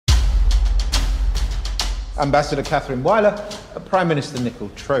Ambassador Catherine Weiler, Prime Minister Nicol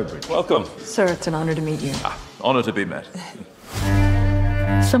Trowbridge. Welcome. Sir, it's an honor to meet you. Honor to be met.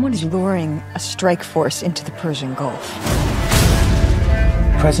 Someone is luring a strike force into the Persian Gulf.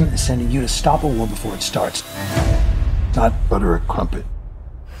 The president is sending you to stop a war before it starts. Not butter a crumpet.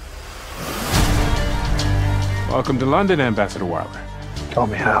 Welcome to London, Ambassador Weiler. Call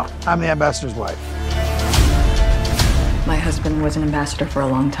me Hal. I'm the ambassador's wife. My husband was an ambassador for a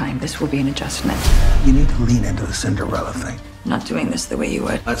long time. This will be an adjustment. You need to lean into the Cinderella thing. Not doing this the way you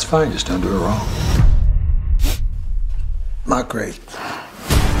would. That's fine, just don't do it wrong. Not great.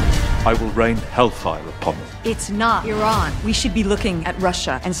 I will rain hellfire upon them. It's not Iran. We should be looking at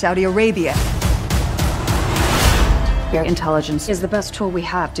Russia and Saudi Arabia. Your intelligence is the best tool we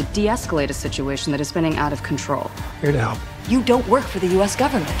have to de-escalate a situation that is spinning out of control. Here to help. You don't work for the U.S.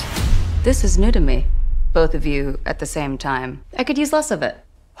 government. This is new to me. Both of you at the same time. I could use less of it.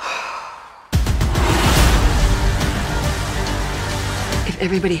 If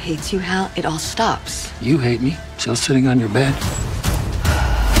everybody hates you, Hal, it all stops. You hate me, still sitting on your bed.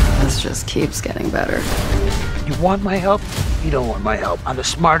 This just keeps getting better. You want my help? You don't want my help. I'm the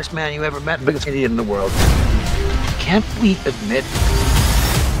smartest man you ever met, and biggest idiot in the world. Can't we admit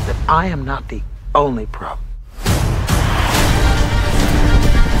that I am not the only problem?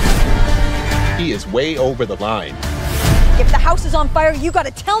 He is way over the line. If the house is on fire, you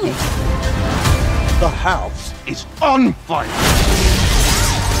gotta tell me. The house is on fire.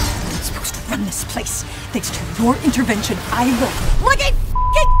 I'm supposed to run this place. Thanks to your intervention, I look like a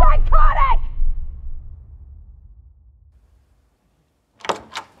f***ing psychotic!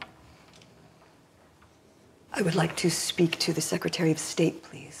 I would like to speak to the Secretary of State,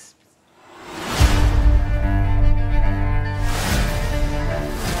 please.